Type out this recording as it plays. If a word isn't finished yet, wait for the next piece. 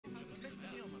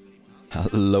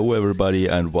Hello everybody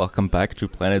and welcome back to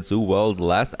Planet Zoo. Well, the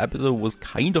last episode was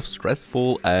kind of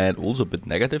stressful and also a bit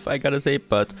negative, I gotta say,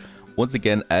 but once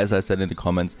again, as I said in the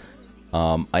comments,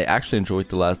 I actually enjoyed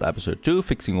the last episode too,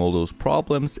 fixing all those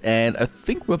problems, and I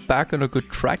think we're back on a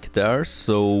good track there.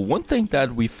 So one thing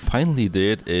that we finally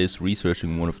did is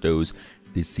researching one of those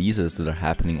diseases that are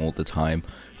happening all the time.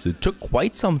 So it took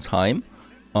quite some time,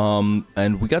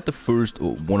 and we got the first,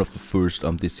 one of the first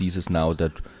diseases now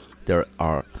that there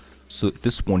are. So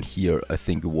this one here, I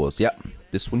think it was, yeah,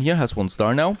 this one here has 1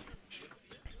 star now.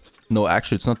 No,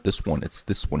 actually it's not this one, it's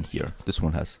this one here. This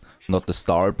one has not the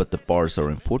star, but the bars are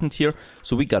important here.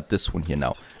 So we got this one here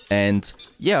now. And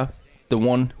yeah, the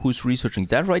one who's researching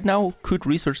that right now could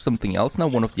research something else now,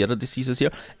 one of the other diseases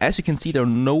here. As you can see, there are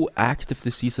no active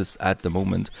diseases at the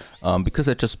moment, because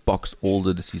I just boxed all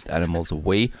the diseased animals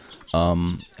away.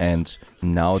 And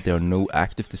now there are no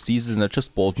active diseases, and I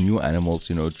just bought new animals,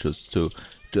 you know, just to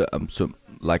so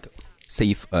like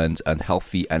safe and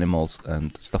healthy animals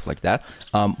and stuff like that.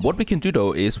 What we can do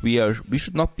though is we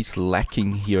should not be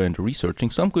slacking here in the researching,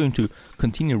 so I'm going to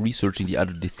continue researching the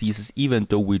other diseases even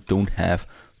though we don't have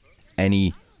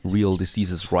any real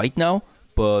diseases right now.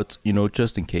 But you know,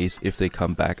 just in case if they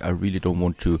come back, I really don't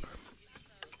want to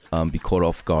be caught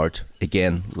off guard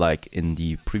again, like in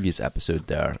the previous episode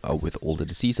there with all the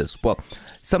diseases. Well,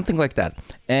 something like that.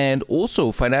 And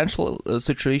also, financial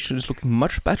situation is looking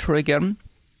much better again.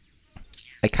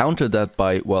 I countered that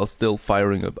by, well, still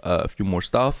firing a few more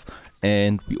stuff,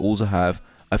 and we also have.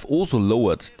 I've also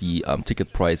lowered the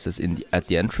ticket prices at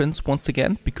the entrance once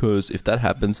again, because if that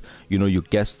happens, you know, your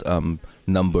guest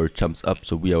number jumps up.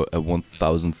 So we are at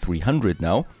 1,300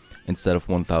 now instead of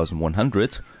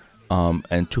 1,100.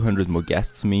 And 200 more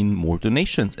guests mean more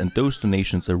donations, and those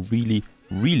donations are really,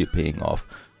 really paying off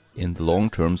in the long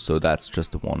term. So that's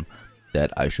just the one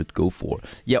that I should go for.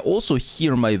 Yeah, also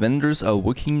here my vendors are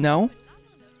working now,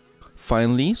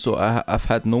 finally. So I've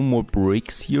had no more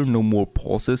breaks here, no more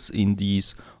pauses in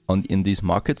these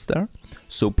markets there.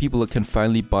 So people can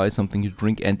finally buy something to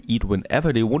drink and eat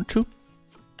whenever they want to.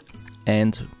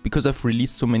 And because I've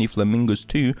released so many flamingos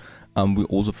too, we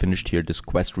also finished here this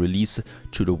quest release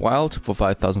to the wild for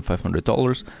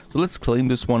 $5,500. So let's claim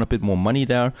this one, a bit more money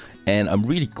there. And I'm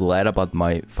really glad about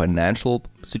my financial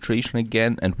situation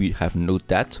again, and we have no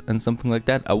debt and something like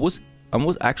that. I was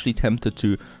actually tempted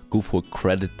to go for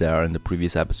credit there in the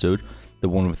previous episode, the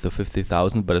one with the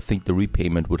 50,000, but I think the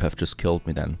repayment would have just killed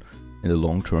me then in the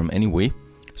long term anyway.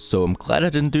 So I'm glad I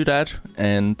didn't do that,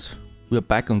 and we're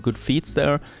back on good feet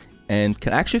there. And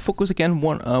can actually focus again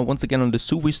once again on the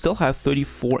zoo. We still have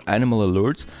 34 animal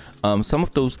alerts. Some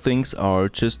of those things are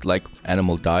just like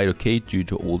animal died, okay, due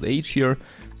to old age here.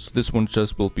 So this one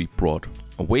just will be brought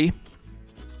away.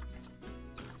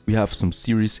 We have some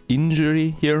serious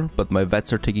injury here, but my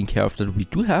vets are taking care of that. We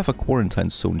do have a quarantine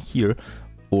zone here,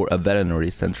 or a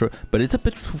veterinary center, but it's a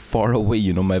bit too far away,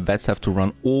 you know. My vets have to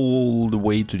run all the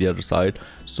way to the other side.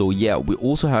 So yeah, we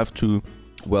also have to,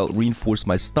 well, reinforce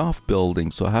my staff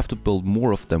building, so I have to build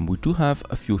more of them. We do have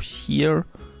a few here,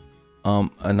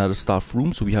 another staff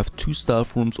room, so we have 2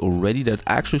 staff rooms already. That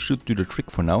actually should do the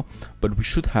trick for now, but we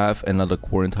should have another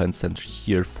quarantine center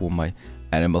here for my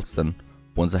animals then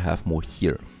once I have more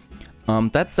here.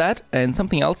 That's that. And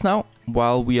something else now,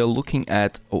 while we are looking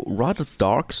at a rather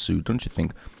dark zoo, don't you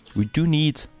think? We do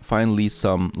need finally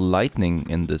some lightning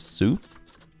in this zoo.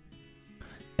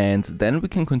 And then we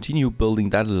can continue building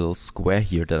that little square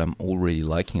here that I'm already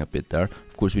liking a bit there.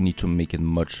 Of course, we need to make it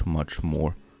much, much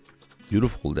more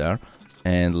beautiful there.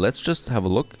 And let's just have a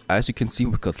look. As you can see,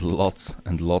 we've got lots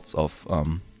and lots of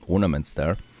ornaments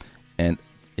there. And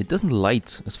it doesn't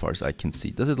light as far as I can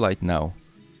see. Does it light now?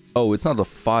 Oh, it's not a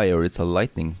fire, it's a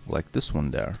lightning like this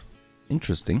one there.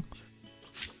 Interesting.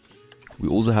 We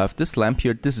also have this lamp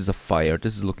here. This is a fire.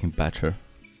 This is looking better.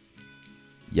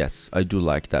 Yes, I do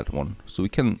like that one. So we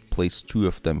can place 2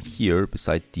 of them here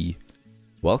beside the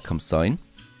welcome sign.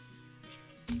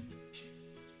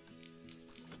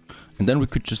 And then we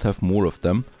could just have more of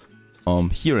them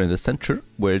here in the center,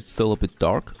 where it's still a bit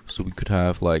dark. So we could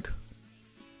have like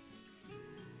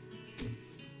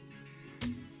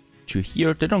 2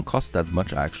 here. They don't cost that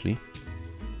much actually.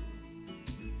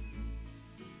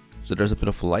 So there's a bit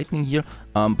of lightning here,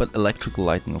 but electrical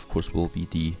lightning of course will be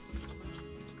the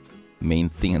main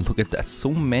thing. And look at that, so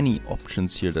many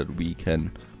options here that we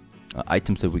can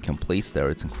items that we can place there.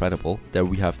 It's incredible. There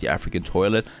we have the African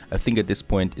toilet. I think at this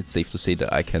point it's safe to say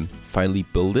that I can finally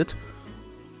build it.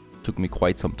 Took me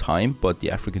quite some time, but the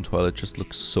African toilet just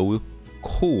looks so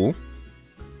cool,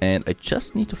 and I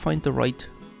just need to find the right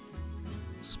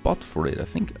spot for it. I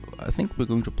think we're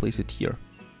going to place it here.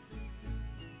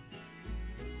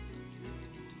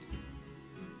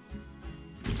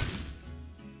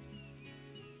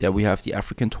 There we have the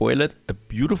African toilet, a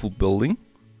beautiful building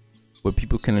where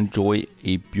people can enjoy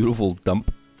a beautiful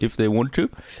dump if they want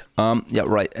to. Yeah,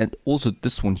 right. And also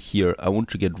this one here, I want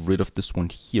to get rid of this one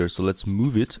here. So let's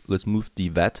move it. Let's move the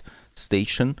vet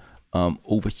station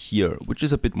over here, which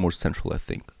is a bit more central, I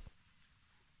think.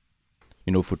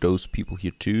 You know, for those people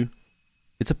here too.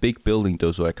 It's a big building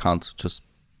though, so I can't just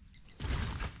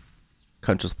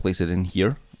place it in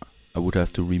here. I would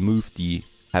have to remove the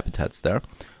habitats there.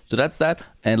 So that's that.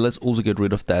 And let's also get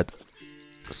rid of that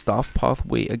staff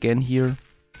pathway again here.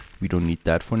 We don't need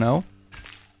that for now.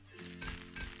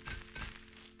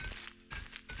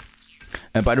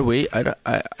 And by the way, I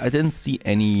didn't see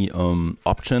any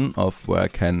option of where I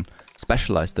can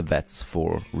specialize the vets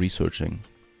for researching.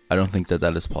 I don't think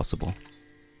that is possible.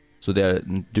 So they're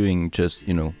doing just,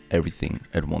 you know, everything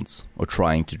at once, or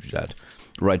trying to do that.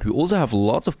 Right, we also have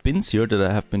lots of bins here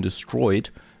that have been destroyed.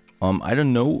 I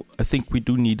don't know, I think we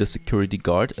do need a security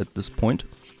guard at this point,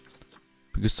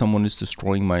 because someone is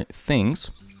destroying my things.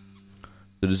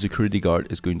 So the security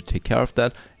guard is going to take care of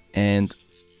that, and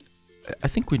I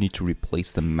think we need to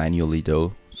replace them manually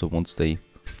though. So once they...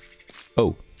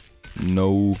 Oh,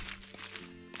 no.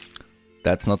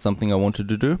 That's not something I wanted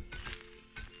to do.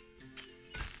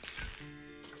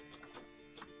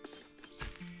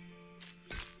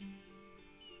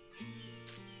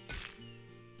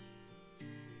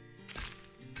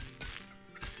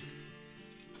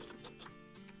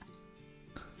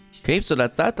 Okay, so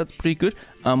that's pretty good.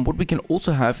 What we can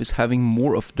also have is having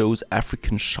more of those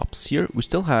African shops here. We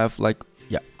still have, like,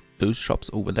 yeah, those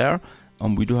shops over there.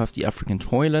 We do have the African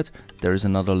toilet. There is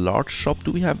another large shop.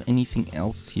 Do we have anything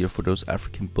else here for those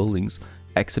African buildings?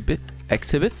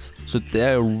 Exhibits. So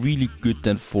they're really good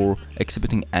then for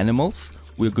exhibiting animals.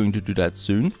 We're going to do that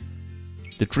soon.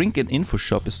 The drink and info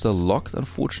shop is still locked,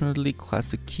 unfortunately.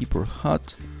 Classic keeper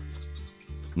hut.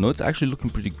 No, it's actually looking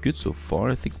pretty good so far.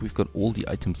 I think we've got all the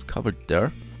items covered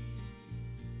there.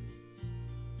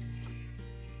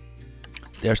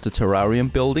 There's the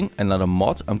terrarium building, another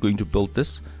mod. I'm going to build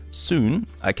this soon.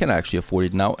 I can actually afford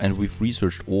it now, and we've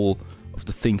researched all of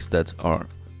the things that are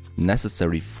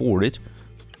necessary for it.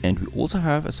 And we also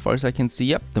have, as far as I can see,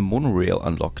 yep, the monorail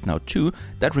unlocked now too.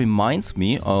 That reminds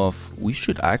me of, we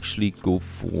should actually go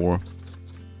for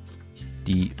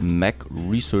the mech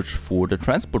research for the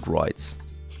transport rides.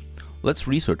 Let's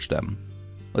research them.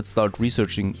 Let's start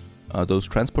researching those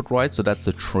transport rides. So that's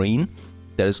the train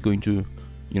that is going to,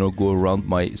 you know, go around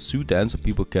my zoo then, so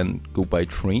people can go by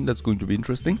train. That's going to be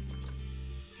interesting.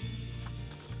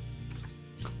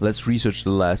 Let's research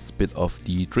the last bit of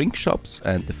the drink shops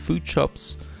and the food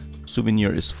shops.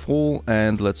 Souvenir is full,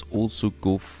 and let's also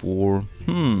go for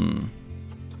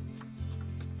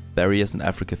Nivarias and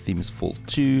Africa theme is full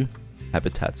too.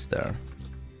 Habitats there.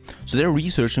 So they're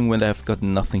researching when they have got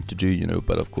nothing to do, you know,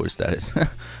 but of course that is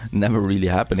never really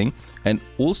happening. And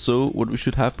also what we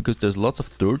should have, because there's lots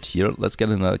of dirt here, let's get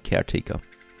another caretaker.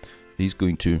 He's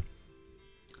going to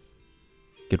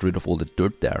get rid of all the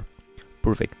dirt there.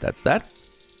 Perfect, that's that.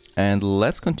 And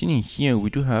let's continue here. We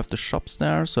do have the shops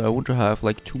there, so I want to have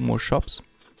like 2 more shops.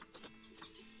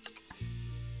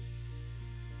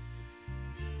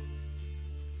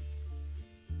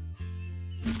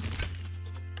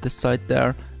 This side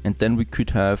there, and then we could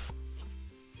have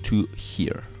 2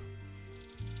 here.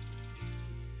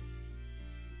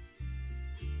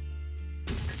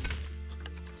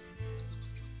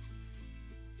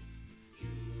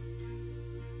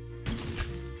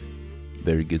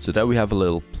 Very good. So there we have a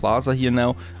little plaza here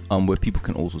now, where people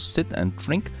can also sit and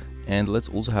drink. And let's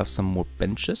also have some more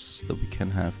benches that we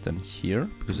can have then here,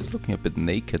 because it's looking a bit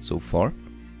naked so far.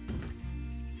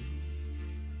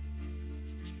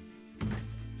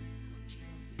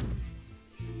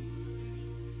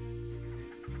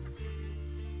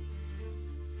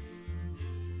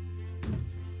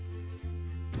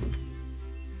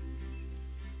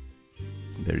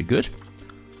 Very good.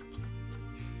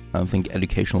 I don't think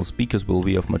educational speakers will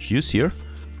be of much use here,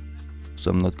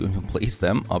 so I'm not going to place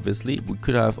them, obviously. We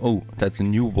could have, oh, that's a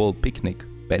new world picnic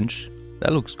bench.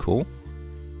 That looks cool.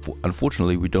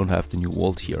 Unfortunately, we don't have the new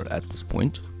world here at this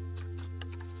point.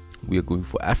 We are going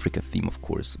for Africa theme, of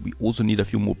course. We also need a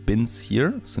few more bins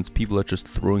here, since people are just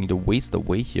throwing the waste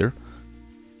away here.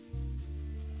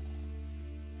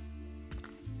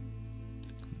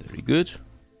 Very good.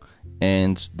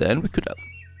 And then we could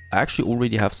actually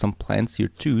already have some plants here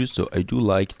too, so I do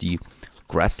like the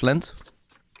grassland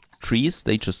trees.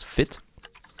 They just fit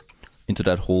into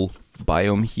that whole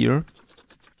biome here.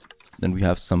 Then we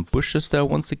have some bushes there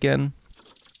once again.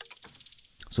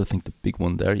 So I think the big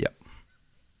one there, yeah.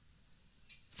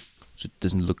 So it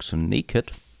doesn't look so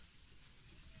naked.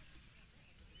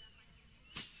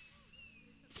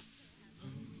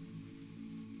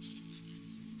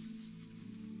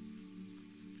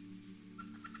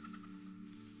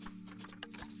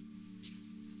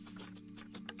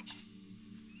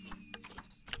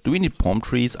 Do we need palm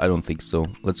trees? I don't think so.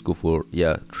 Let's go for,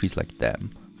 yeah, trees like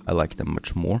them. I like them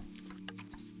much more.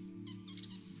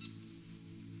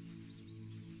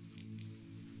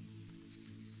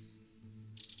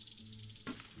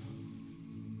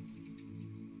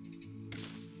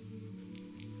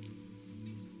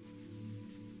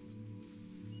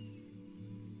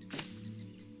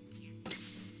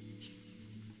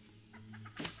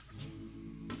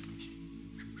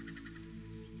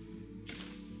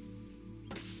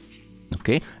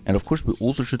 Okay, and of course we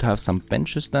also should have some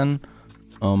benches then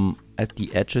at the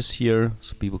edges here,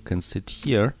 so people can sit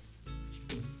here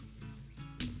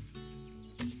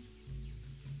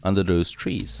under those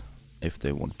trees if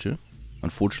they want to.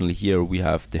 Unfortunately here we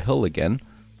have the hill again.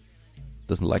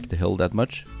 Doesn't like the hill that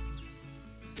much.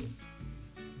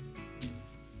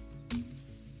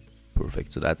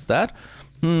 Perfect, so that's that.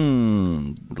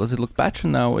 Does it look better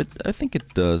now? I think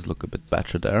it does look a bit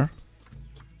better there.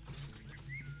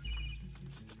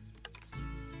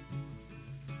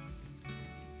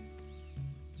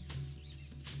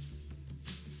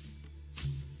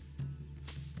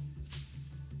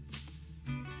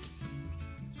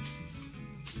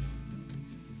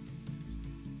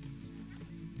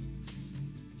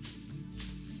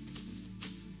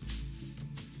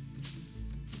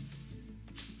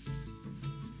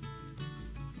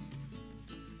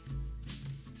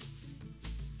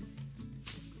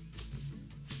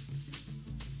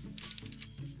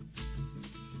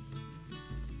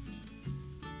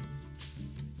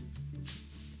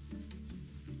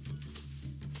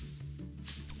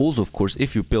 Also, of course,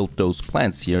 if you build those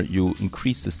plants here, you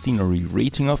increase the scenery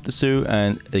rating of the zoo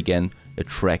and again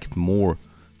attract more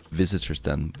visitors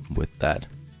than with that.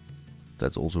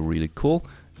 That's also really cool.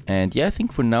 And yeah, I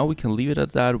think for now we can leave it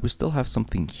at that. We still have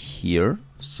something here.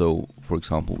 So, for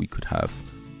example, we could have...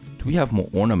 Do we have more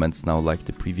ornaments now like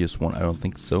the previous one? I don't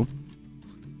think so.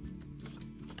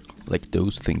 Like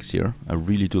those things here. I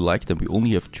really do like them. We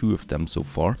only have 2 of them so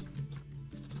far.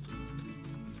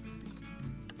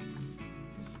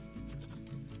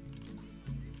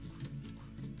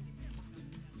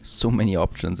 So many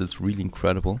options, it's really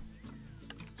incredible.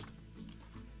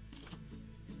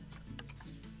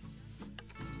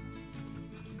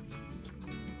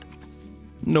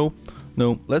 No,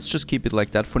 let's just keep it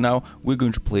like that for now. We're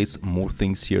going to place more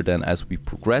things here then as we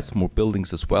progress, more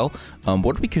buildings as well.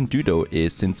 What we can do though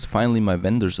is, since finally my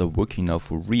vendors are working now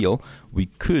for real, we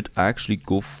could actually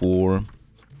go for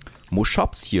more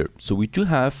shops here. So we do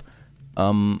have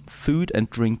food and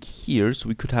drink here, so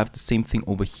we could have the same thing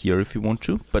over here if you want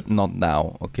to, but not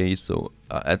now. Okay, so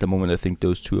at the moment I think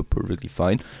those 2 are perfectly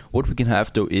fine. What we can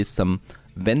have though is some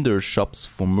vendor shops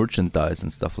for merchandise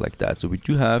and stuff like that. So we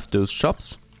do have those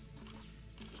shops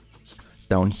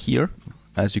down here.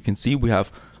 As you can see, we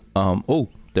have oh,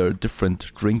 there are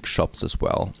different drink shops as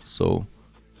well. So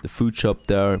the food shop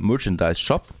there, merchandise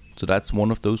shop, so that's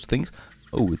one of those things.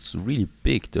 Oh, it's really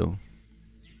big though.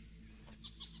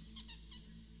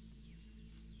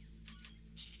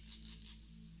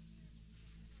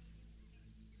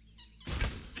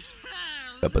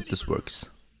 Yeah, but this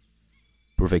works.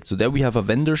 Perfect. So there we have a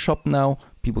vendor shop now.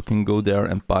 People can go there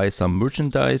and buy some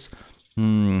merchandise.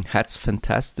 Hats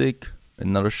fantastic.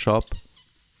 Another shop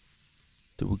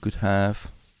that we could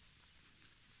have.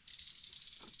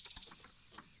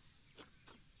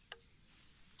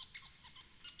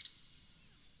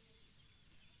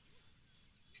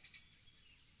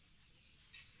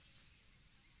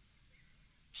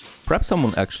 Perhaps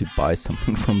someone actually buys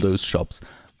something from those shops.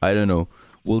 I don't know.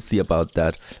 We'll see about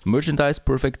that. Merchandise,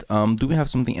 perfect. Do we have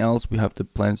something else? We have the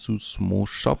Planet Zoo small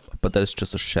shop, but that is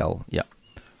just a shell. Yeah,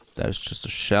 that is just a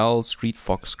shell. Street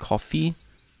Fox coffee.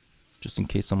 Just in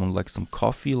case someone likes some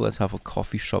coffee, let's have a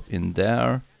coffee shop in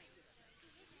there.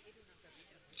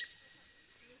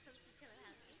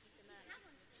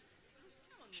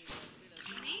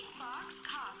 Street Fox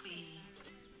coffee.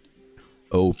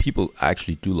 Oh, people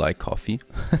actually do like coffee.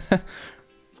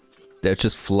 They're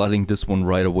just flooding this one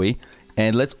right away.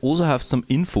 And let's also have some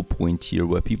info point here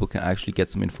where people can actually get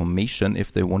some information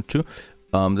if they want to.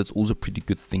 That's also a pretty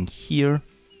good thing here.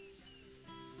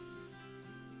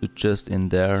 So just in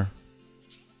there.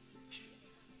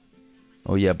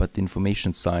 Oh yeah, but the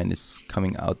information sign is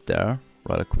coming out there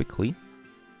rather quickly.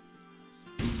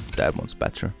 That one's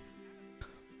better.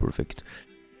 Perfect.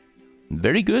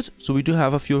 Very good. So we do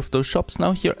have a few of those shops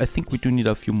now here. I think we do need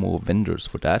a few more vendors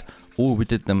for that. Oh, we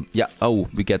did them. Yeah. Oh,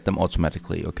 we get them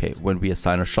automatically. Okay. When we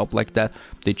assign a shop like that,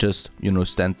 they just, you know,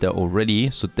 stand there already.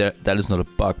 So that is not a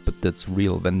bug, but that's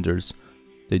real vendors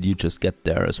that you just get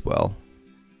there as well.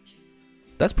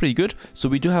 that's pretty good. So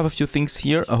we do have a few things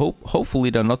here. Hopefully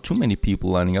there are not too many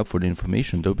people lining up for the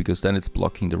information though, because then it's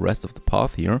blocking the rest of the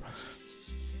path here.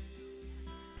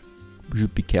 We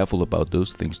should be careful about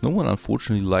those things. No one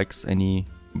unfortunately likes any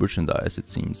merchandise,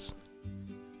 it seems.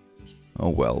 Oh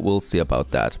well, we'll see about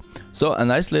that. So a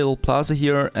nice little plaza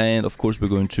here, and of course we're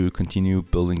going to continue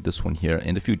building this one here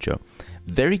in the future.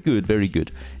 Very good, very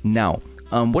good. Now,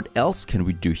 what else can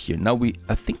we do here? Now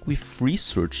I think we've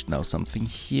researched now something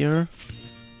here.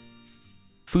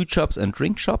 Food shops and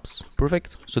drink shops,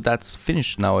 perfect. So that's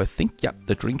finished now, I think. Yeah,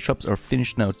 the drink shops are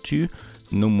finished now too.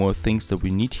 No more things that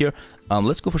we need here.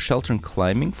 Let's go for shelter and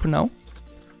climbing for now.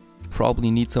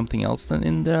 Probably need something else then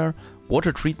in there.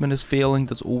 Water treatment is failing,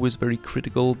 that's always very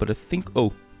critical, but I think,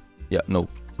 oh, yeah, no,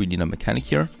 we need a mechanic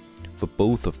here for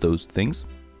both of those things.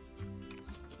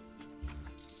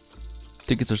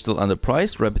 Tickets are still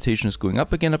underpriced, reputation is going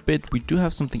up again a bit. We do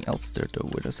have something else there though,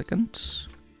 wait a second.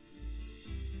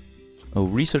 Oh,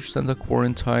 research center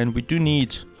quarantine. We do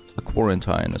need a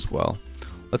quarantine as well.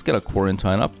 Let's get a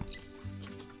quarantine up.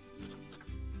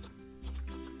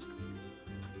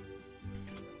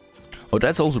 Oh,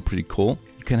 that's also pretty cool.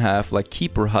 You can have like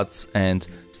keeper huts and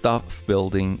staff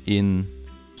building in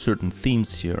certain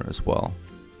themes here as well.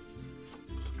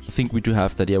 I think we do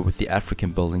have that, yeah, with the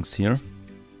African buildings here.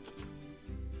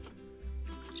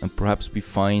 And perhaps we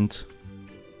find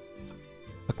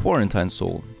a quarantine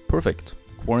soul. Perfect.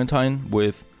 Quarantine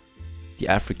with the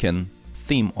African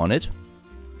theme on it.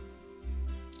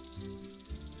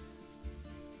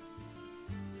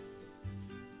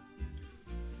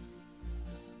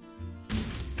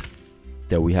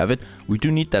 There we have it. We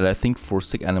do need that, I think, for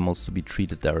sick animals to be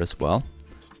treated there as well.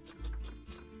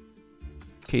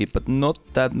 Okay, but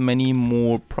not that many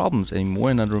more problems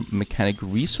anymore. Another mechanic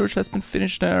research has been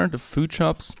finished there. The food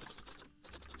shops.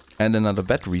 And another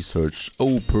vet research.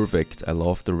 Oh, perfect. I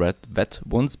love the vet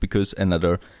ones because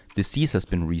another disease has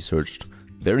been researched.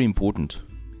 Very important.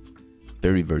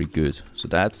 Very, very good. So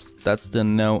that's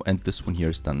done now, and this one here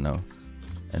is done now.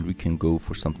 And we can go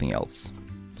for something else.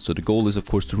 So the goal is, of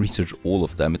course, to research all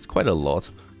of them. It's quite a lot,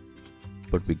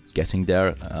 but we're getting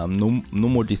there. No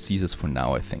more diseases for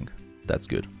now, I think. That's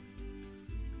good.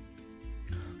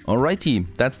 Alrighty,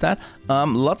 that's that.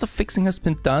 Lots of fixing has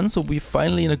been done, so we're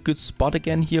finally in a good spot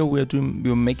again here.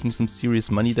 We're making some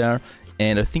serious money there,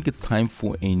 and I think it's time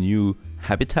for a new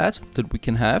habitat that we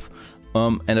can have.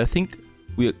 And I think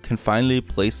we can finally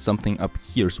place something up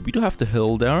here. So we do have the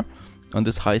hill there on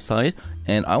this high side,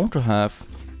 and I want to have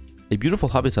a beautiful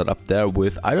habitat up there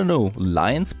with, I don't know,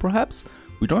 lions perhaps?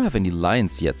 We don't have any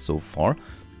lions yet so far,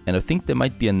 and I think there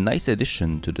might be a nice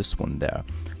addition to this one there.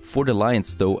 For the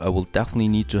lions though, I will definitely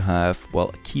need to have,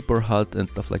 well, a keeper hut and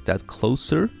stuff like that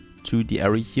closer to the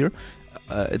area here.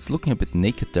 It's looking a bit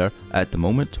naked there at the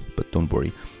moment, but don't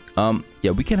worry.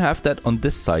 Yeah, we can have that on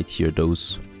this side here,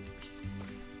 those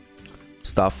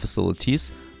staff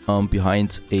facilities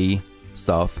behind a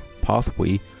staff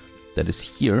pathway that is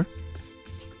here.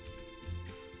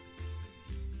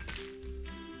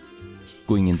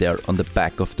 Going in there on the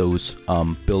back of those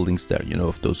buildings there, you know,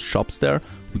 of those shops there.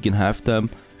 We can have them,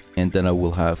 and then I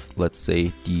will have, let's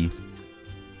say, the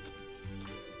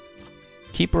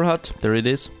keeper hut. There it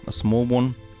is, a small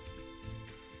one.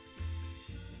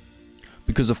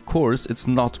 Because of course it's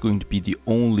not going to be the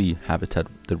only habitat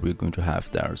that we're going to have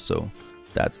there, so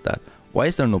that's that. Why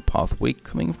is there no pathway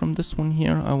coming from this one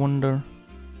here, I wonder?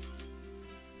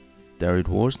 There it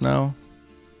was now.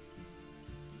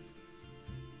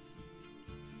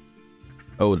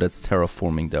 Oh, that's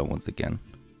terraforming there once again.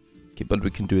 Okay, but we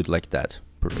can do it like that.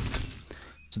 Perfect.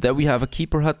 So there we have a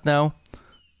keeper hut now.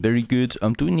 Very good.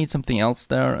 Do we need something else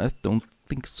there? I don't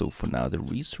think so for now. The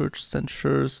research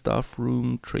center, staff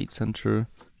room, trade center,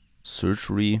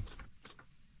 surgery.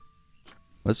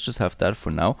 Let's just have that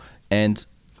for now. And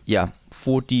yeah,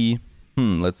 for the...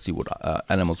 let's see what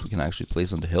animals we can actually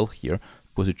place on the hill here.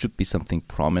 Because it should be something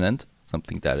prominent.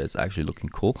 Something that is actually looking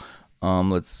cool.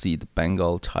 Let's see, the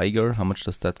Bengal tiger. How much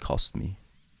does that cost me?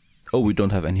 Oh, we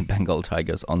don't have any Bengal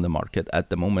tigers on the market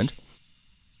at the moment.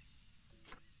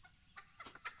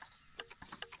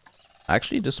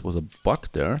 Actually, this was a bug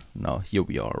there. Now, here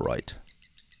we are, right.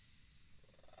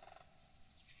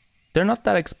 They're not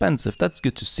that expensive. That's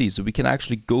good to see. So we can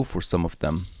actually go for some of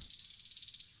them.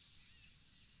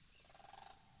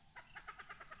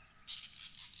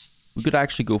 We could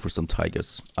actually go for some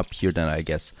tigers up here then, I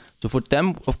guess. So for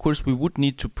them, of course, we would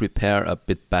need to prepare a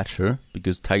bit better,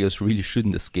 because tigers really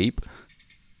shouldn't escape.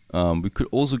 We could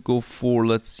also go for,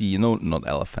 let's see, no, not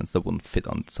elephants. That wouldn't fit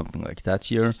on something like that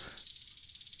here.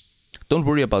 Don't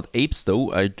worry about apes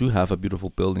though. I do have a beautiful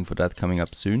building for that coming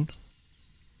up soon.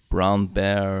 Brown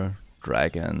bear,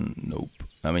 Dragon, nope.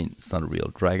 I mean, it's not a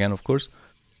real dragon, of course.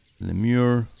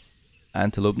 Lemur,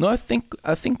 antelope. No, I think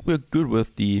we're good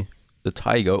with the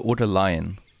tiger or the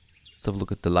lion. Let's have a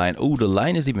look at the lion. Oh, the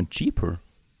lion is even cheaper.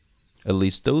 At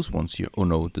least those ones here. Oh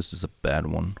no, this is a bad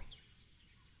one.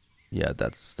 Yeah,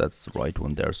 that's the right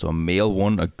one there. So a male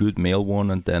one, a good male one,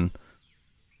 and then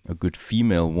a good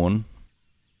female one.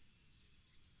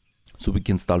 So we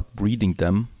can start breeding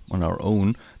them on our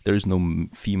own. There is no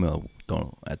female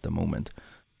at the moment.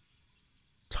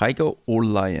 Tiger or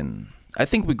lion? I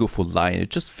think we go for lion. It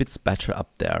just fits better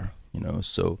up there, you know.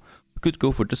 So we could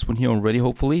go for this one here already,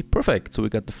 hopefully. Perfect. So we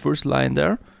got the first lion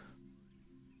there.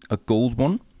 A gold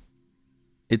one.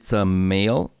 It's a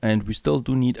male, and we still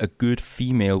do need a good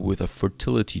female with a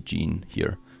fertility gene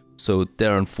here. So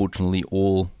they're unfortunately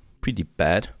all pretty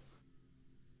bad.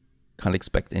 Can't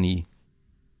expect any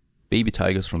baby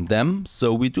tigers from them.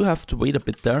 So we do have to wait a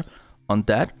bit there on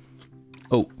that.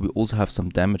 Oh, we also have some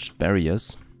damaged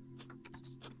barriers.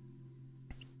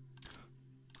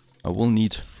 I will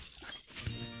need...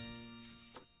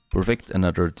 Perfect,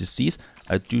 another disease.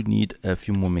 I do need a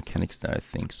few more mechanics there, I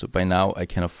think. So by now I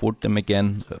can afford them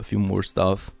again. A few more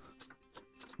stuff.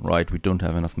 Right, we don't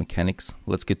have enough mechanics.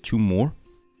 Let's get 2 more.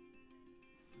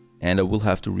 And I will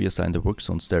have to reassign the work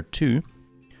zones there too.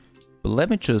 But let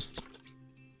me just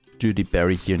do the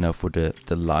berry here now for the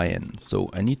lion. So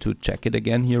I need to check it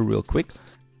again here real quick.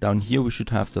 Down here we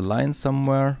should have the lion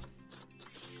somewhere.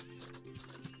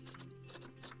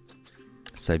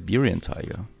 Siberian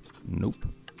tiger. Nope.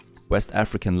 West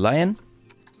African lion.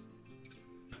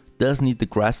 Does need the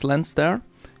grasslands there.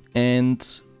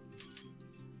 And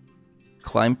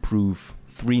climb proof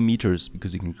 3 meters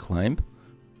because you can climb.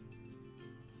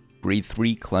 Grade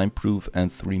 3 climb proof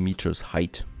and 3 meters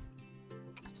height.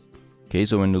 Okay,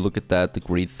 so when you look at that, the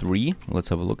grade 3, let's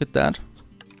have a look at that.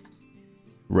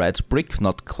 Red brick,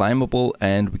 not climbable,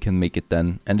 and we can make it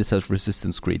then. And it has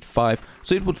resistance grade 5,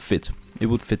 so it would fit. It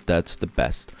would fit that the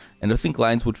best. And I think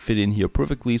lions would fit in here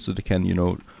perfectly, so they can, you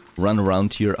know, run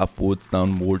around here, upwards,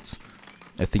 downwards.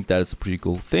 I think that is a pretty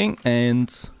cool thing.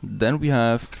 And then we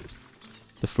have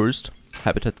the first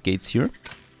habitat gates here.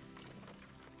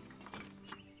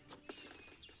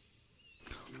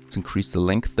 Let's increase the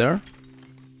length there.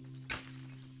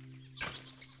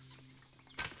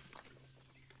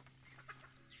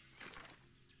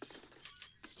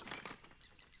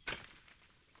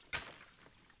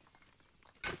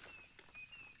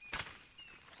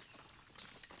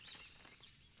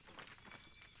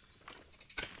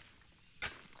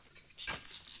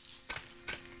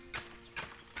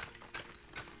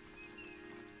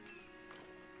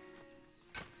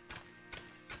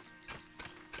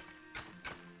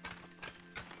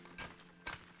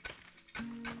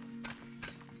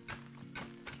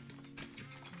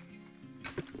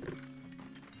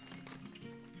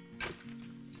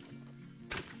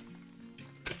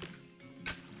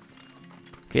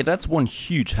 Okay, that's one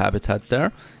huge habitat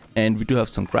there. And we do have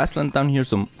some grassland down here,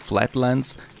 some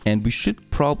flatlands. And we should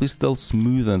probably still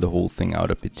smoothen the whole thing out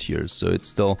a bit here. So it's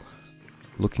still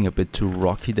looking a bit too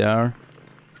rocky there.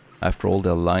 After all,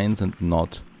 they're lions and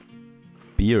not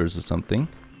bears or something.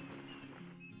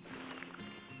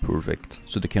 Perfect.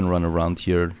 So they can run around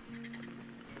here.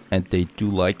 And they do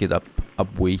like it up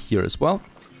way here as well.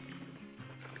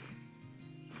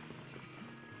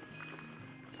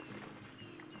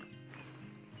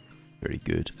 Very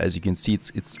good. As you can see,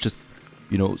 it's just,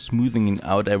 you know, smoothing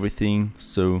out everything,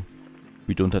 so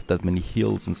we don't have that many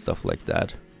hills and stuff like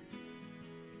that.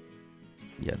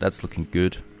 Yeah, that's looking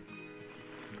good.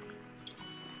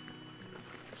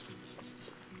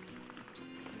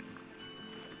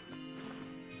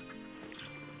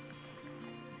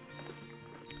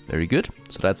 Very good.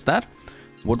 So that's that.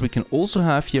 What we can also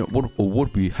have here,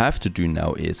 what we have to do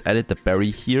now is edit the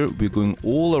berry here. We're going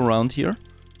all around here.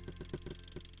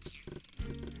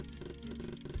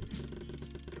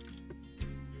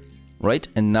 Right,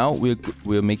 and now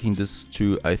we're making this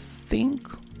to, I think,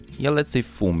 yeah, let's say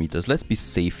 4 meters. Let's be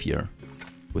safe here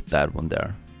with that one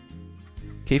there.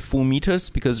 Okay, 4 meters,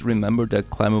 because remember they're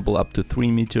climbable up to 3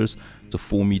 meters. So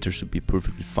 4 meters should be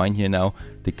perfectly fine here now.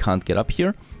 They can't get up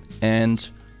here. And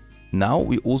now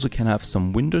we also can have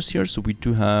some windows here. So we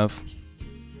do have...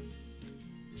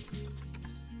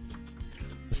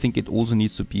 I think it also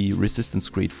needs to be resistance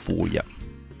grade 4, yeah.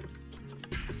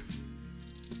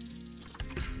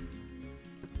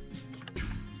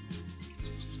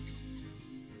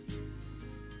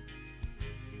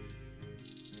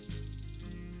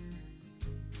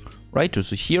 Right,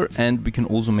 so here, and we can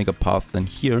also make a path then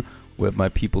here, where my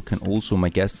people can also, my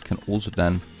guests can also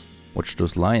then watch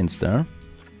those lions there.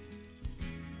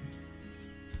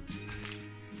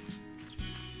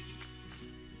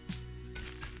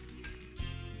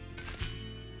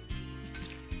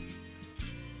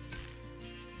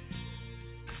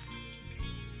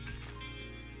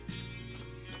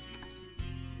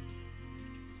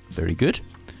 Very good.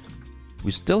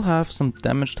 We still have some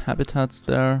damaged habitats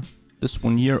there. This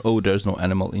one here, oh, there's no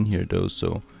animal in here though,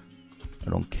 so I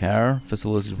don't care.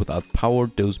 Facilities without power,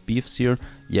 those beefs here.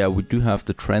 Yeah, we do have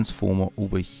the transformer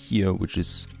over here, which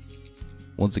is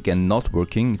once again not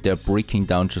working. They're breaking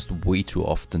down just way too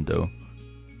often though.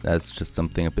 That's just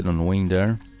something a bit annoying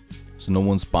there. So no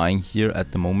one's buying here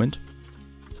at the moment.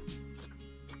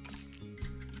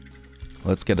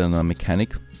 Let's get another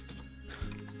mechanic.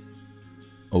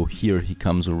 Oh, here he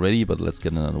comes already, but let's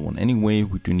get another one anyway.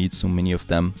 We do need so many of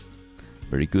them.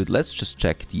 Very good. Let's just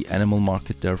check the animal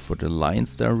market there for the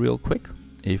lions there real quick.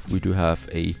 If we do have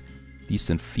a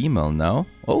decent female now.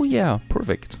 Oh yeah,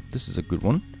 perfect. This is a good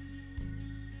one.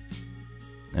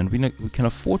 And we can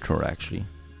afford her actually.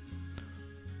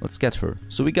 Let's get her.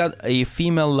 So we got a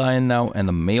female lion now and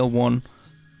a male one.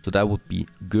 So that would be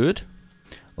good.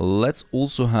 Let's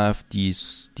also have the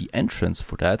entrance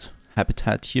for that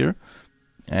habitat here.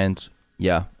 And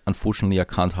yeah, unfortunately I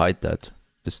can't hide that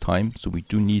this time. So we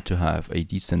do need to have a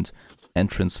decent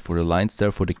entrance for the lions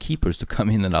there, for the keepers to come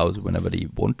in and out whenever they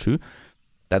want to.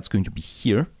 That's going to be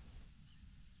here.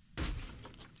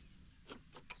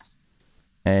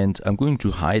 And I'm going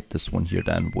to hide this one here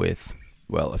then with,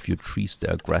 well, a few trees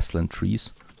there, grassland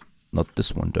trees. Not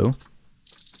this one though.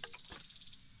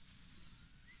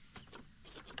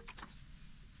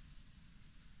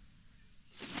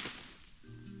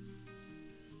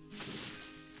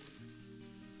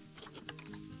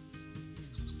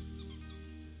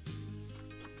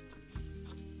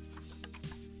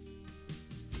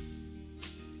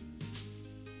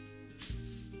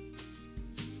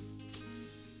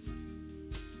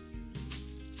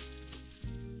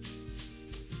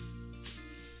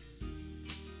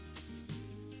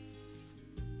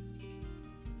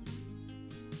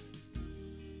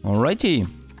 Alrighty,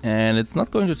 and it's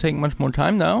not going to take much more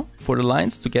time now for the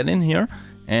lions to get in here,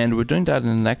 and we're doing that in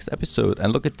the next episode.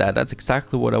 And look at that, that's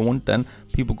exactly what I want then.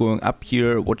 People going up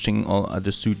here, watching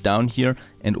the zoo down here,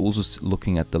 and also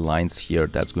looking at the lions here.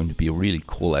 That's going to be really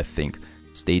cool, I think.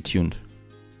 Stay tuned.